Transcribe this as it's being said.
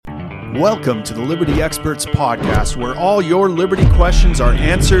Welcome to the Liberty Experts Podcast, where all your liberty questions are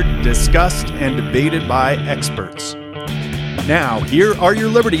answered, discussed, and debated by experts. Now, here are your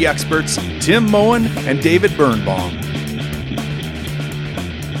liberty experts, Tim Moen and David Birnbaum.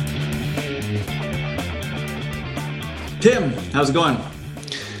 Tim, how's it going?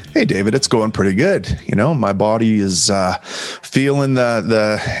 Hey, David, it's going pretty good. You know, my body is feeling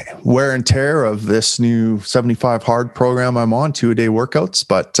the wear and tear of this new 75 hard program I'm on, 2-a-day workouts,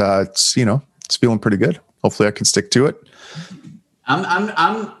 but it's feeling pretty good. Hopefully I can stick to it.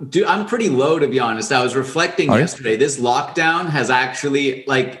 I'm pretty low, to be honest. I was reflecting yesterday. This lockdown has actually,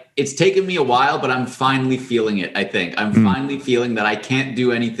 it's taken me a while, but I'm finally feeling it, I think. I'm finally feeling that I can't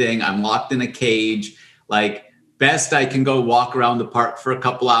do anything. I'm locked in a cage. Best I can go walk around the park for a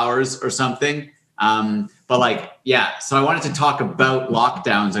couple hours or something. So I wanted to talk about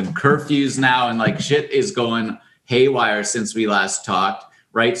lockdowns and curfews now, and shit is going haywire since we last talked,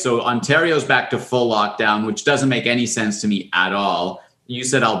 right? So Ontario's back to full lockdown, which doesn't make any sense to me at all. You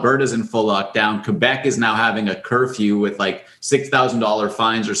said Alberta's in full lockdown. Quebec is now having a curfew with $6,000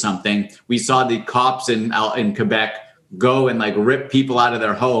 fines or something. We saw the cops in Quebec go and rip people out of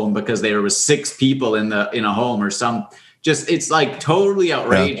their home because there was 6 people in a home or some. It's totally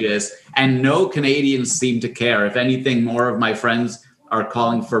outrageous. Yeah. And no Canadians seem to care. If anything, more of my friends are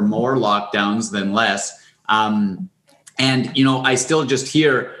calling for more lockdowns than less. I still just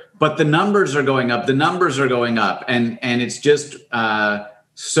hear, but the numbers are going up. And it's just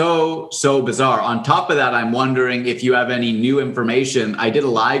so bizarre. On top of that, I'm wondering if you have any new information. I did a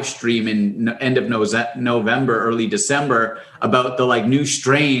live stream in end of November, early December about the new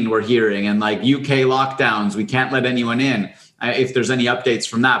strain we're hearing and UK lockdowns. We can't let anyone in. If there's any updates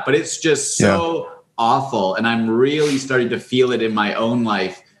from that, but it's just so awful. And I'm really starting to feel it in my own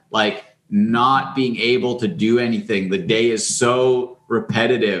life, not being able to do anything. The day is so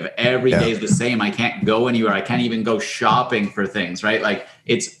repetitive. Every day is the same. I can't go anywhere. I can't even go shopping for things, right?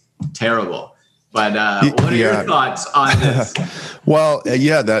 It's terrible. But what are your thoughts on this? Well,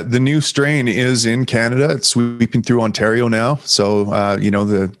 the new strain is in Canada. It's sweeping through Ontario now. So,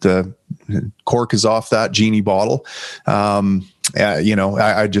 the cork is off that genie bottle.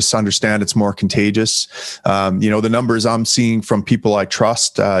 I just understand it's more contagious. The numbers I'm seeing from people I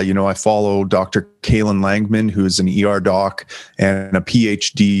trust, I follow Dr. Kaylin Langman, who's an ER doc and a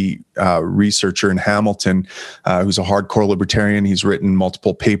PhD researcher in Hamilton, who's a hardcore libertarian. He's written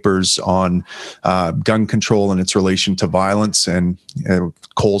multiple papers on gun control and its relation to violence. And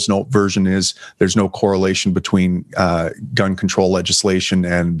Cole's note version is there's no correlation between gun control legislation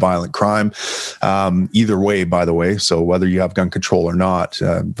and violent crime. Either way, by the way. So whether you have gun control or not,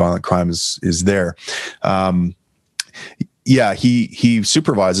 violent crime is there. He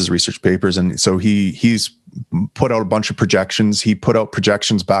supervises research papers, and so he's put out a bunch of projections. He put out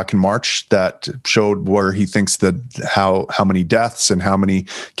projections back in March that showed where he thinks that how many deaths and how many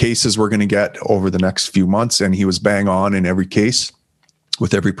cases we're going to get over the next few months, and he was bang on in every case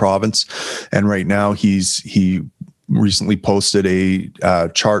with every province. And right now he recently posted a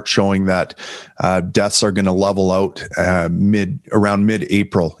chart showing that deaths are going to level out around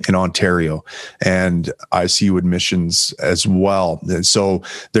mid-April in Ontario, and ICU admissions as well. And so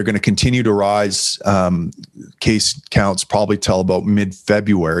they're going to continue to rise case counts probably till about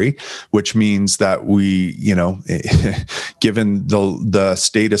mid-February, which means that we, given the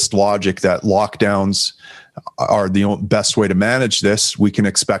statist logic that lockdowns are the best way to manage this, we can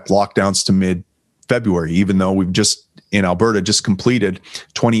expect lockdowns to mid-February, even though we've in Alberta just completed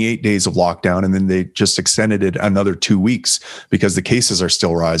 28 days of lockdown, and then they just extended it another 2 weeks because the cases are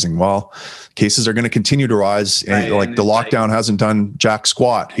still rising. Well, cases are going to continue to rise, and the lockdown hasn't done jack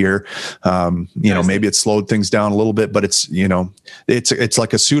squat here. Maybe it slowed things down a little bit, but it's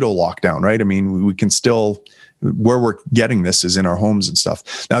like a pseudo lockdown, right? I mean, we can still, where we're getting this is in our homes and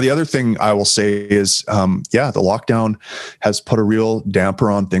stuff. Now, the other thing I will say is, the lockdown has put a real damper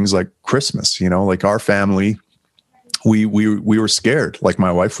on things like Christmas. Our family, we were scared.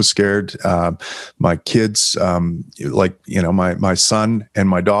 My wife was scared. My kids, my son and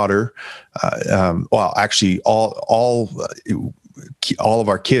my daughter. Actually, all of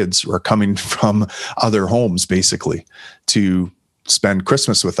our kids were coming from other homes, basically, to spend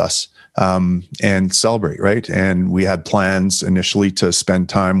Christmas with us and celebrate, right? And we had plans initially to spend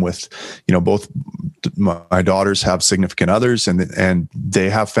time with, both my daughters have significant others, and they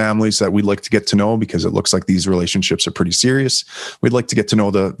have families that we'd like to get to know, because it looks like these relationships are pretty serious. We'd like to get to know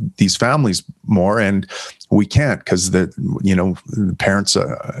these families more, and we can't, because the parents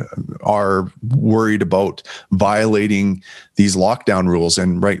are worried about violating these lockdown rules.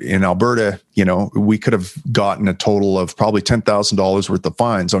 And right in Alberta, we could have gotten a total of probably $10,000 worth of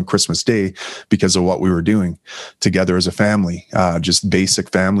fines on Christmas Day because of what we were doing together as a family, just basic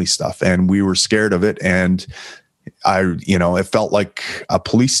family stuff. And we were scared of it. And it felt like a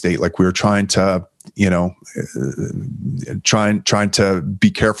police state, like we were trying to, trying to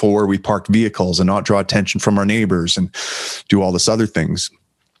be careful where we parked vehicles and not draw attention from our neighbors and do all this other things.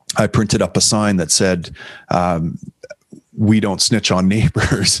 I printed up a sign that said, we don't snitch on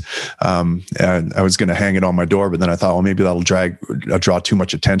neighbors. And I was going to hang it on my door, but then I thought, well, maybe that'll draw too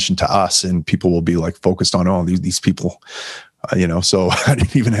much attention to us, and people will be like focused on, oh, these people, so I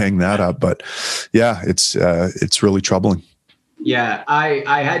didn't even hang that up. But yeah, it's really troubling. Yeah,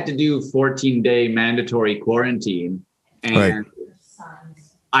 I had to do 14-day mandatory quarantine, and right.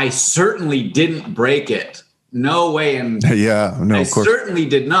 I certainly didn't break it. No way. And yeah, no, I of course. certainly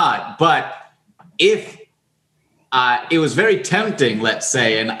did not. But if it was very tempting, let's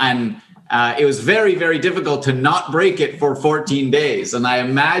say, and it was very, very difficult to not break it for 14 days. And I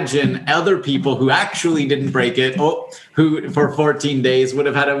imagine other people who actually didn't break it, who for 14 days would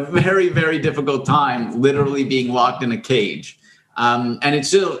have had a very, very difficult time literally being locked in a cage. And it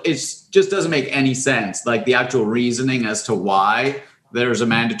just doesn't make any sense, like the actual reasoning as to why there's a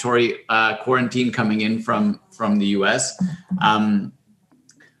mandatory quarantine coming in from the US.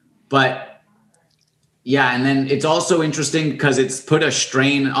 But yeah, and then it's also interesting because it's put a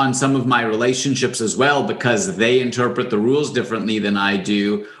strain on some of my relationships as well, because they interpret the rules differently than I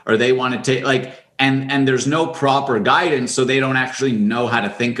do, or they want to take and there's no proper guidance, so they don't actually know how to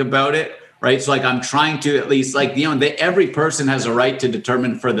think about it. Right. So like, I'm trying to at least every person has a right to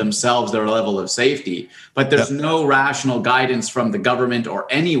determine for themselves their level of safety, but there's no rational guidance from the government or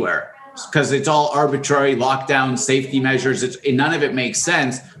anywhere, because it's all arbitrary lockdown safety measures. None of it makes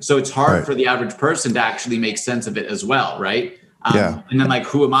sense. So it's hard for the average person to actually make sense of it as well. Right. And then like,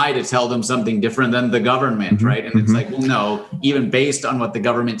 who am I to tell them something different than the government? Mm-hmm. Right. And it's like, well, no, even based on what the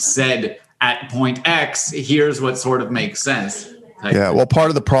government said at point X, here's what sort of makes sense. Yeah, well, part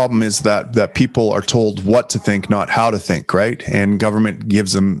of the problem is that people are told what to think, not how to think, right? And government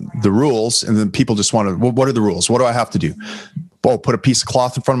gives them the rules, and then people just want to, well, what are the rules? What do I have to do? Oh, put a piece of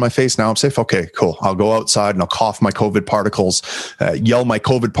cloth in front of my face. Now I'm safe. Okay, cool. I'll go outside and I'll cough my COVID particles, yell my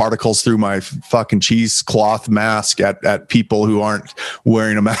COVID particles through my fucking cheesecloth mask at people who aren't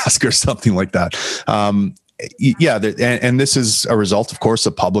wearing a mask or something like that. Yeah, and this is a result, of course,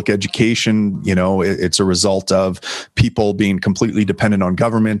 of public education. It's a result of people being completely dependent on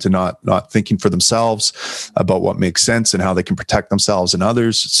government and not thinking for themselves about what makes sense and how they can protect themselves and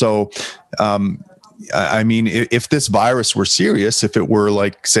others. So, I mean, if this virus were serious, if it were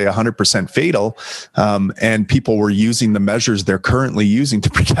like, say, 100% fatal, and people were using the measures they're currently using to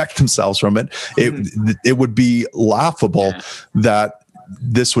protect themselves from it, it would be laughable that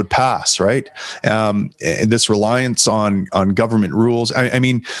this would pass, right? This reliance on government rules. I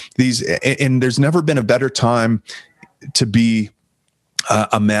mean, and there's never been a better time to be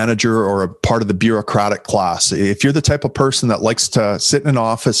a manager or a part of the bureaucratic class. If you're the type of person that likes to sit in an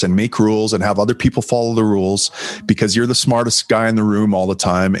office and make rules and have other people follow the rules because you're the smartest guy in the room all the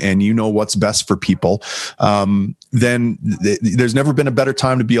time and you know what's best for people, then there's never been a better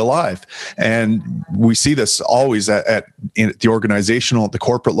time to be alive. And we see this always at the organizational, at the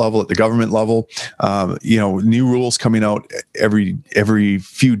corporate level, at the government level. New rules coming out every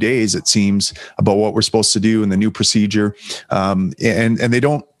few days, it seems, about what we're supposed to do and the new procedure. And they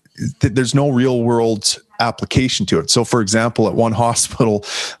don't, there's no real world application to it. So for example, at one hospital,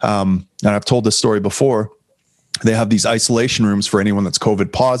 and I've told this story before, they have these isolation rooms for anyone that's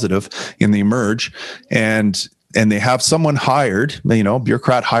COVID positive in the Emerge. And they have someone hired,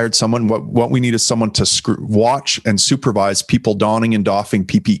 bureaucrat hired someone. What we need is someone to watch and supervise people donning and doffing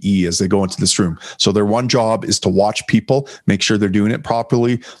PPE as they go into this room. So their one job is to watch people, make sure they're doing it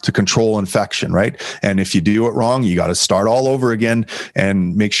properly to control infection, right? And if you do it wrong, you got to start all over again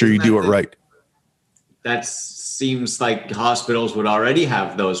and make sure you do it right. That seems like hospitals would already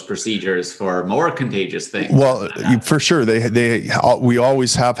have those procedures for more contagious things. Well, for sure. We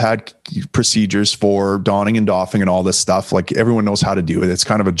always have had procedures for donning and doffing and all this stuff. Like, everyone knows how to do it. It's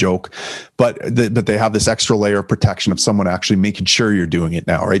kind of a joke, but they have this extra layer of protection of someone actually making sure you're doing it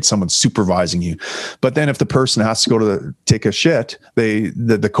now, right? Someone's supervising you. But then if the person has to go to take a shit, the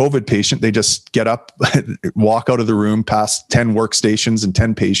COVID patient, they just get up, walk out of the room past 10 workstations and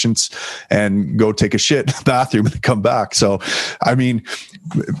 10 patients and go take a shit in the bathroom and come back. So, I mean,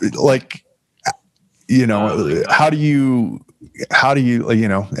 like, how do you how do you,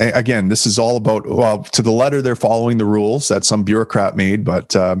 again, this is all about, well, to the letter, they're following the rules that some bureaucrat made, but,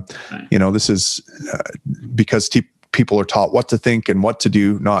 this is because people are taught what to think and what to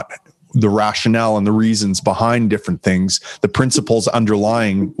do, not the rationale and the reasons behind different things, the principles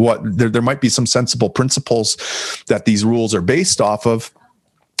underlying what there might be some sensible principles that these rules are based off of,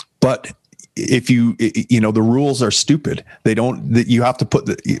 but if the rules are stupid. You have to put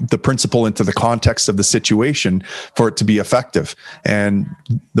the principle into the context of the situation for it to be effective. And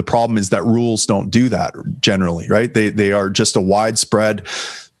the problem is that rules don't do that generally, right? They are just a widespread,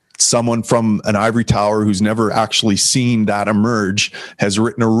 someone from an ivory tower who's never actually seen that emerge has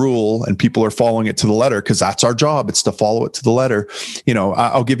written a rule and people are following it to the letter because that's our job. It's to follow it to the letter.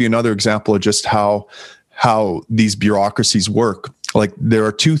 I'll give you another example of just how these bureaucracies work. Like there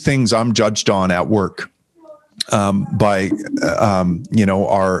are two things I'm judged on at work by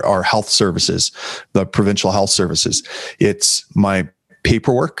our health services, the provincial health services. It's my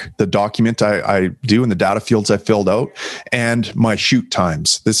paperwork, the document I do and the data fields I filled out, and my shoot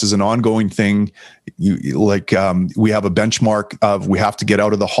times. This is an ongoing thing. We have a benchmark of we have to get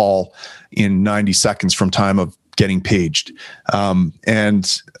out of the hall in 90 seconds from time of getting paged. And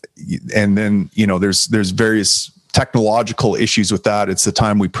then, there's various technological issues with that. It's the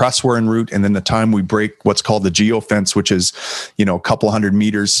time we press we're en route, and then the time we break what's called the geofence, which is, a couple hundred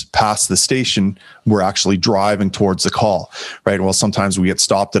meters past the station, we're actually driving towards the call, right? Well, sometimes we get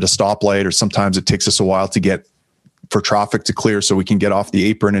stopped at a stoplight, or sometimes it takes us a while to get for traffic to clear so we can get off the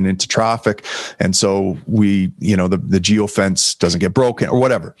apron and into traffic. And so we, the geofence doesn't get broken or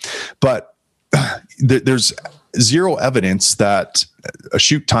whatever. But there's zero evidence that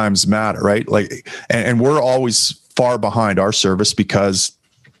shoot times matter, right? And we're always far behind our service because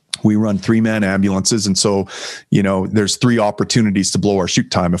we run 3-man ambulances. And so, there's 3 opportunities to blow our shoot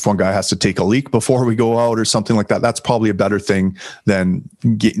time. If one guy has to take a leak before we go out or something like that, that's probably a better thing than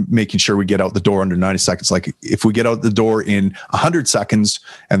making sure we get out the door under 90 seconds. Like if we get out the door in 100 seconds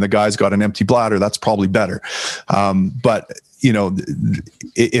and the guy's got an empty bladder, that's probably better. But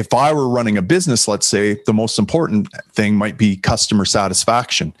if I were running a business, let's say, the most important thing might be customer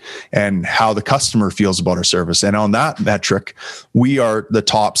satisfaction and how the customer feels about our service. And on that metric, we are the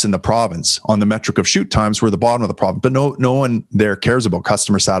tops in the province. On the metric of shoot times, we're the bottom of the province. But no one there cares about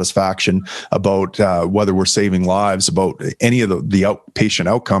customer satisfaction, about whether we're saving lives, about any of the outpatient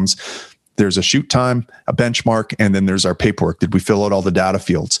outcomes. There's a shoot time, a benchmark, and then there's our paperwork. Did we fill out all the data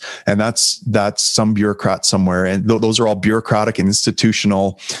fields? And that's some bureaucrat somewhere. And those are all bureaucratic and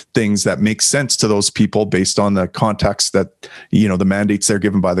institutional things that make sense to those people based on the context that, the mandates they're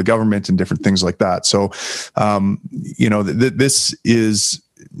given by the government and different things like that. So, this is,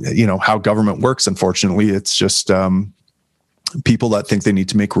 how government works. Unfortunately, it's just, people that think they need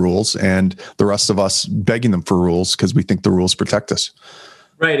to make rules and the rest of us begging them for rules because we think the rules protect us.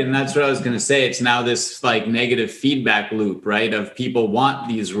 Right. And that's what I was going to say. It's now this negative feedback loop, right? Of people want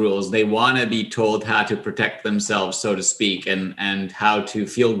these rules. They want to be told how to protect themselves, so to speak, and how to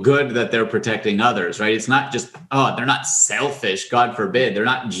feel good that they're protecting others, right? It's not just, they're not selfish, God forbid. They're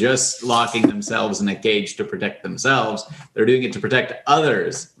not just locking themselves in a cage to protect themselves. They're doing it to protect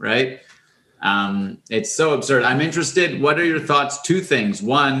others, right? It's so absurd. I'm interested. What are your thoughts? 2 things.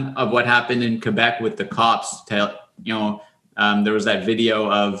 One, of what happened in Quebec with the cops, there was that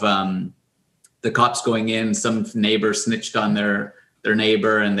video of the cops going in. Some neighbor snitched on their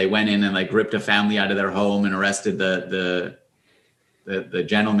neighbor, and they went in and ripped a family out of their home and arrested the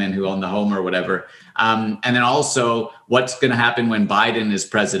gentleman who owned the home or whatever. And then also what's going to happen when Biden is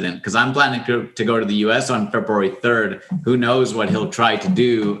president, because I'm planning to go to the US on February 3rd. Who knows what he'll try to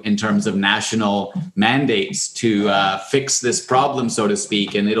do in terms of national mandates to fix this problem, so to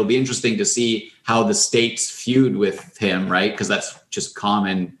speak. And it'll be interesting to see how the states feud with him, right? Because that's just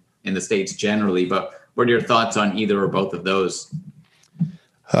common in the states generally. But what are your thoughts on either or both of those?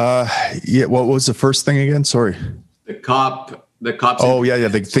 What was the first thing again? Sorry. The cops. Oh, yeah.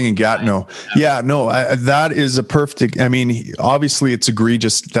 The thing in Gatineau. Yeah, no, that is a perfect. Obviously it's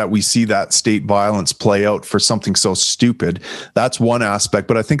egregious that we see that state violence play out for something so stupid. That's one aspect.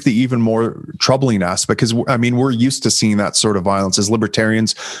 But I think the even more troubling aspect, because we're used to seeing that sort of violence as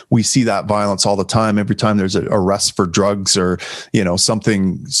libertarians. We see that violence all the time. Every time there's an arrest for drugs or, some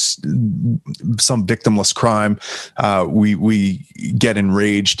victimless crime, we get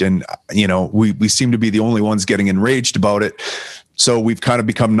enraged, and, we seem to be the only ones getting enraged about it. So we've kind of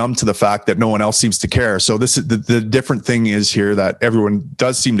become numb to the fact that no one else seems to care. So this is the different thing is here that everyone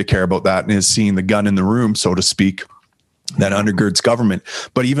does seem to care about that and is seeing the gun in the room, so to speak, that undergirds government.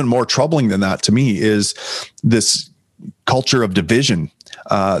 But even more troubling than that to me is this culture of division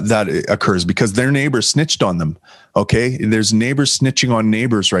that occurs because their neighbors snitched on them. Okay. There's neighbors snitching on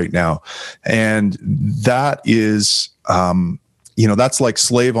neighbors right now. And that is, that's like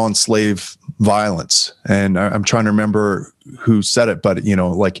slave on slave violence. And I'm trying to remember who said it, but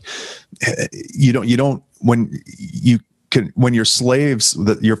when your slaves,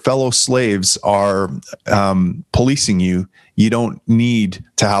 your fellow slaves are policing you, you don't need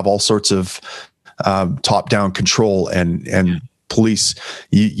to have all sorts of top-down control and police.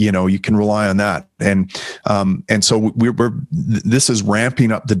 You can rely on that, and so this is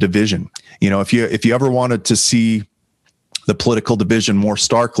ramping up the division. If you ever wanted to see the political division more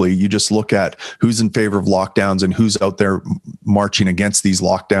starkly, you just look at who's in favor of lockdowns and who's out there marching against these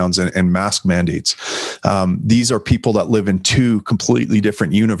lockdowns and mask mandates. These are people that live in two completely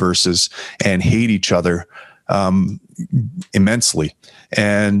different universes and hate each other immensely.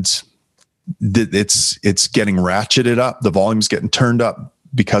 And it's getting ratcheted up. The volume's getting turned up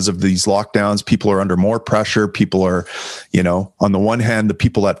because of these lockdowns. People are under more pressure. People are, on the one hand, the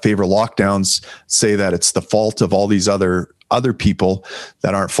people that favor lockdowns say that it's the fault of all these other people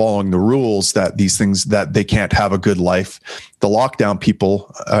that aren't following the rules, that these things, that they can't have a good life. The lockdown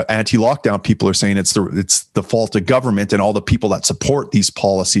people, anti-lockdown people, are saying it's the fault of government and all the people that support these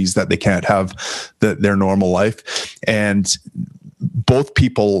policies that they can't have their normal life. And both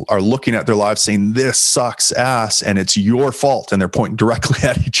people are looking at their lives saying, this sucks ass and it's your fault. And they're pointing directly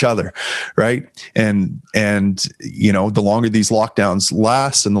at each other. Right. And the longer these lockdowns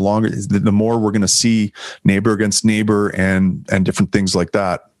last and the more we're going to see neighbor against neighbor and different things like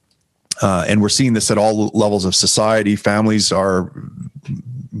that. And we're seeing this at all levels of society. Families are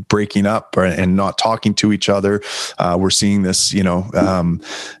breaking up and not talking to each other. We're seeing this,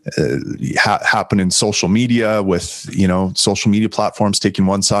 happen in social media with, social media platforms taking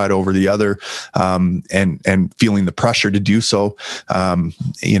one side over the other, and feeling the pressure to do so, and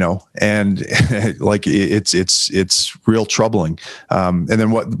like it's real troubling. And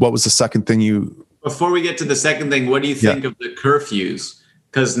then what was the second thing before we get to the second thing, what do you think of the curfews?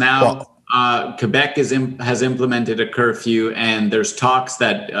 Because now Quebec has implemented a curfew, and there's talks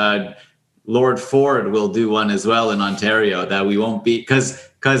that Lord Ford will do one as well in Ontario, that we won't be,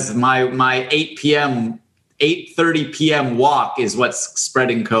 because my 8:30 p.m. walk is what's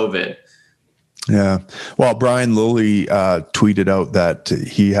spreading COVID. Yeah. Well, Brian Lilly tweeted out that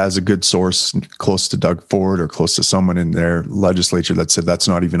he has a good source close to Doug Ford or close to someone in their legislature that said that's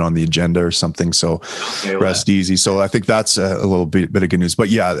not even on the agenda or something. So rest easy. So I think that's a little bit of good news. But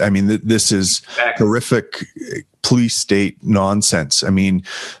yeah, I mean, this is horrific police state nonsense. I mean,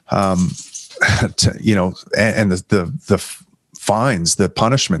 and the fines, the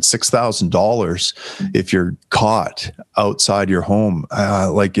punishment, $6,000 if you're caught outside your home.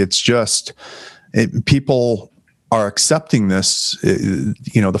 It's just, people are accepting this.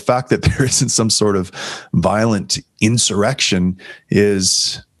 The fact that there isn't some sort of violent insurrection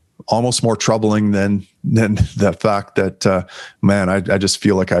is almost more troubling than the fact that, I just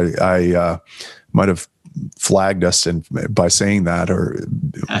feel like I might have flagged us and by saying that, or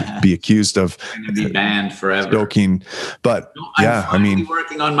be accused of be banned forever. Joking, but I'm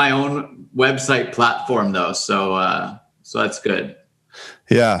working on my own website platform though, so that's good.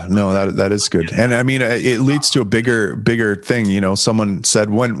 Yeah, no, that is good, and I mean it leads to a bigger thing. Someone said,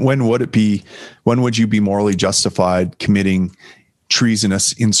 when would you be morally justified committing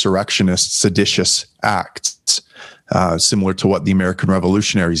treasonous, insurrectionist, seditious acts? Similar to what the American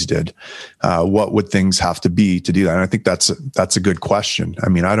revolutionaries did. What would things have to be to do that? And I think that's a good question. I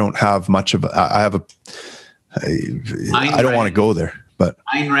mean, I don't have much of I don't want to go there, but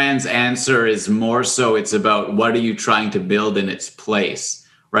Ayn Rand's answer is more so it's about what are you trying to build in its place,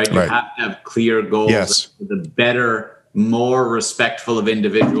 right? You have to have clear goals for the better, more respectful of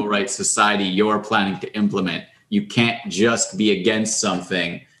individual rights society you're planning to implement. You can't just be against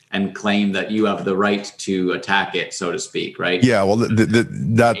something and claim that you have the right to attack it, so to speak, right? Yeah, well,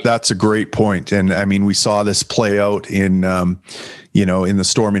 that's a great point. And I mean, we saw this play out in, in the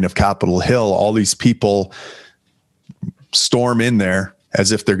storming of Capitol Hill. All these people storm in there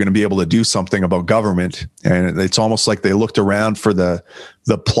as if they're going to be able to do something about government. And it's almost like they looked around for the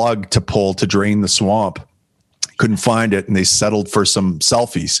plug to pull to drain the swamp. Couldn't find it, and they settled for some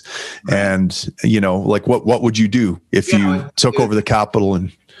selfies. Right. And, what would you do if you took over the Capitol?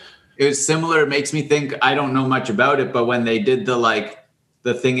 And it was similar. It makes me think, I don't know much about it, but when they did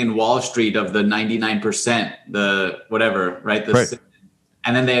the thing in Wall Street of the 99%, the whatever, right? Right.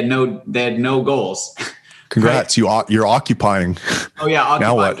 And then they had no goals. Congrats. Right? You're occupying. Oh yeah.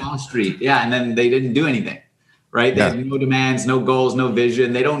 Occupy Wall Street. Yeah. And then they didn't do anything. right? They have no demands, no goals, no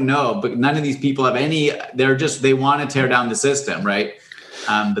vision. They don't know, but none of these people have any, they want to tear down the system, right?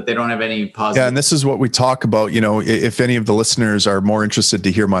 But they don't have any positive. Yeah, and this is what we talk about. You know, if any of the listeners are more interested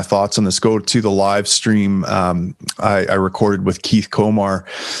to hear my thoughts on this, go to the live stream I recorded with Keith Komar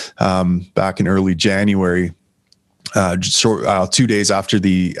back in early January. 2 days after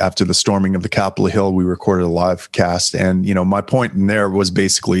the storming of the Capitol Hill, we recorded a live cast, and my point in there was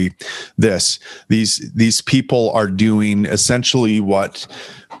basically this: these people are doing essentially what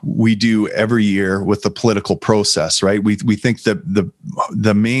we do every year with the political process, right? We think that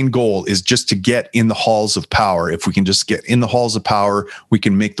the main goal is just to get in the halls of power. If we can just get in the halls of power, we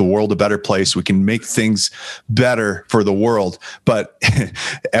can make the world a better place. We can make things better for the world. But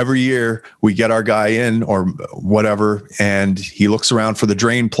every year we get our guy in or whatever, and he looks around for the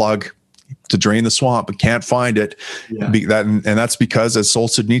drain plug to drain the swamp, but can't find it. Yeah. And that's because, as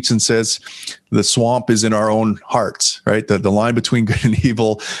Solzhenitsyn says, the swamp is in our own hearts, right? The line between good and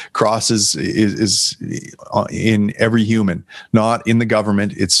evil crosses is in every human, not in the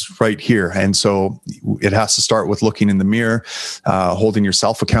government. It's right here. And so it has to start with looking in the mirror, holding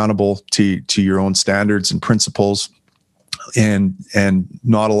yourself accountable to your own standards and principles, and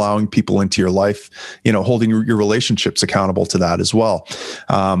not allowing people into your life, holding your relationships accountable to that as well.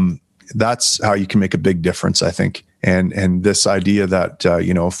 That's how you can make a big difference, I think. And this idea that,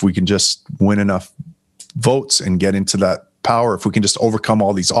 if we can just win enough votes and get into that power, if we can just overcome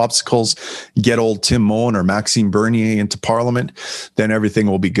all these obstacles, get old Tim Moen or Maxime Bernier into parliament, then everything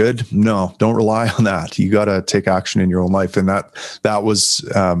will be good. No, don't rely on that. You got to take action in your own life. And that was,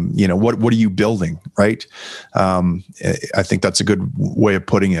 what are you building, right? I think that's a good way of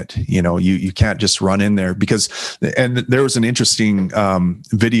putting it. You can't just run in there and there was an interesting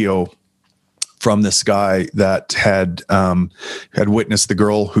video from this guy that had witnessed the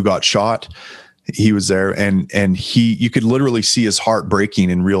girl who got shot. He was there, and you could literally see his heart breaking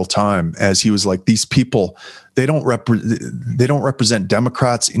in real time as he was like, these people, they don't represent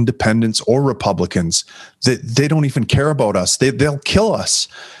Democrats, independents, or Republicans. They don't even care about us. They'll kill us.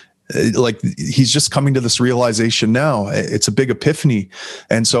 Like, he's just coming to this realization now. It's a big epiphany.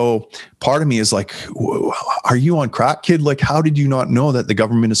 And so part of me is like, are you on crack, kid? Like, how did you not know that the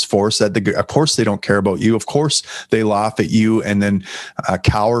government is forced, of course they don't care about you. Of course they laugh at you and then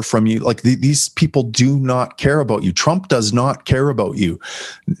cower from you. Like, these people do not care about you. Trump does not care about you.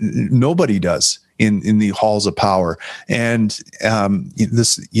 Nobody does in the halls of power. And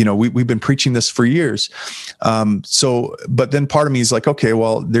this, we've been preaching this for years. But then part of me is like, okay,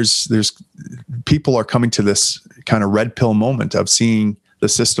 well, there's people are coming to this kind of red pill moment of seeing the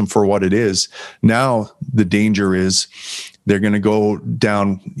system for what it is. Now the danger is they're going to go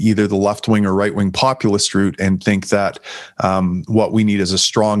down either the left wing or right wing populist route and think that what we need is a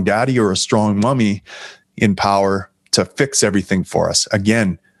strong daddy or a strong mommy in power to fix everything for us.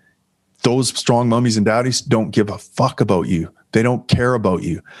 Again, those strong mummies and daddies don't give a fuck about you. They don't care about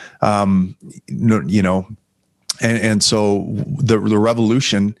you. And so the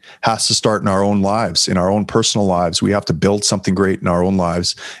revolution has to start in our own lives, in our own personal lives. We have to build something great in our own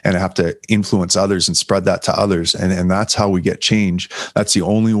lives and have to influence others and spread that to others. And that's how we get change. That's the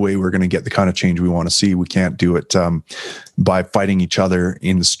only way we're going to get the kind of change we want to see. We can't do it by fighting each other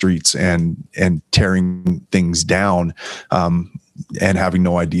in the streets and tearing things down, and having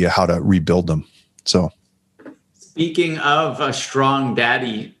no idea how to rebuild them. So, speaking of a strong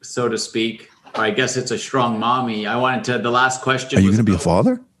daddy, so to speak, or I guess it's a strong mommy, the last question. Are you going to be a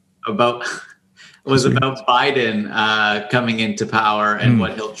father? About Biden coming into power and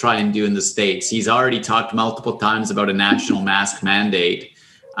what he'll try and do in the States. He's already talked multiple times about a national mask mandate.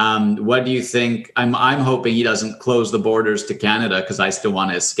 What do you think? I'm hoping he doesn't close the borders to Canada, because I still want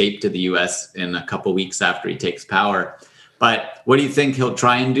to escape to the US in a couple weeks after he takes power. But what do you think he'll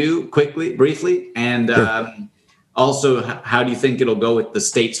try and do briefly? And also, how do you think it'll go with the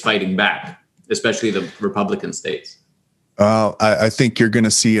states fighting back, especially the Republican states? I think you're going to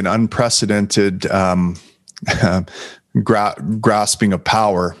see an unprecedented grasping of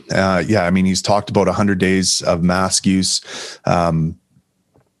power. He's talked about 100 days of mask use.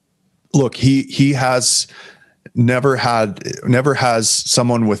 Look, he has never has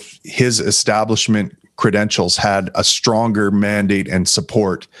someone with his establishment credentials had a stronger mandate and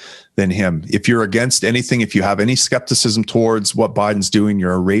support than him. If you're against anything, if you have any skepticism towards what Biden's doing,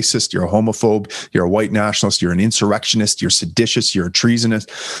 you're a racist, you're a homophobe, you're a white nationalist, you're an insurrectionist, you're seditious, you're a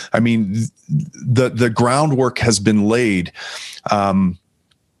treasonist. I mean, the groundwork has been laid, thanks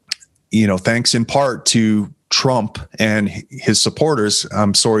in part to Trump and his supporters,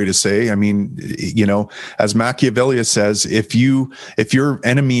 I'm sorry to say. I mean, as Machiavelli says, if your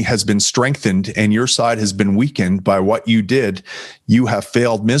enemy has been strengthened and your side has been weakened by what you did, you have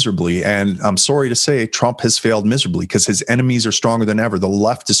failed miserably. And I'm sorry to say, Trump has failed miserably because his enemies are stronger than ever. The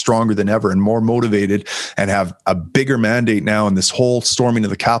left is stronger than ever and more motivated and have a bigger mandate now. And this whole storming of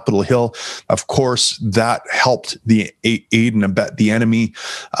the Capitol Hill, of course, that helped the aid and abet the enemy.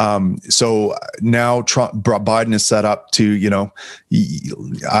 So now Biden is set up to,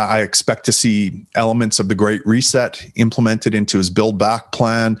 I expect to see elements of the Great Reset implemented into his Build Back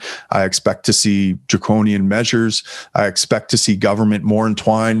plan. I expect to see draconian measures. I expect to see government more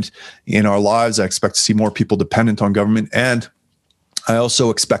entwined in our lives. I expect to see more people dependent on government. And I also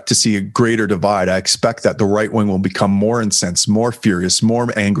expect to see a greater divide. I expect that the right wing will become more incensed, more furious, more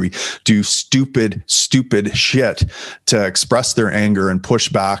angry, do stupid shit to express their anger and push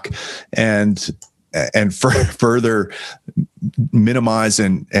back and further minimize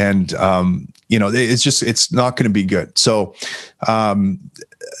and it's not going to be good. So, I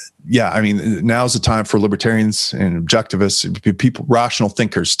mean, now's the time for libertarians and objectivists, people, rational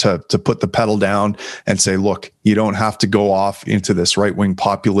thinkers, to put the pedal down and say, look, you don't have to go off into this right-wing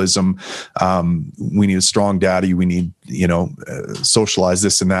populism. We need a strong daddy. We need, socialize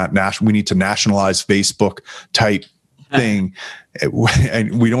this and that. We need to nationalize Facebook type thing.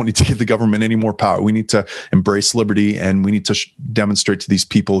 And we don't need to give the government any more power. We need to embrace liberty, and we need to demonstrate to these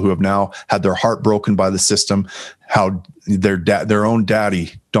people who have now had their heart broken by the system how their own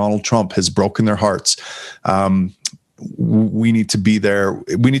daddy, Donald Trump, has broken their hearts. We need to be there.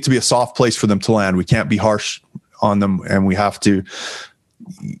 We need to be a soft place for them to land. We can't be harsh on them, and we have to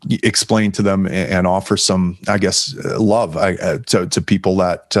explain to them and offer some, I guess, love to people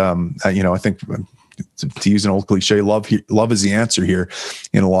that, I think, to use an old cliche, love is the answer here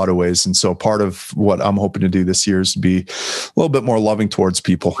in a lot of ways. And so part of what I'm hoping to do this year is to be a little bit more loving towards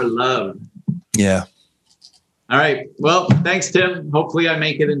people. For love. Yeah. All right. Well, thanks, Tim. Hopefully I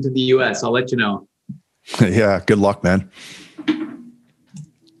make it into the US. I'll let you know. Yeah. Good luck, man.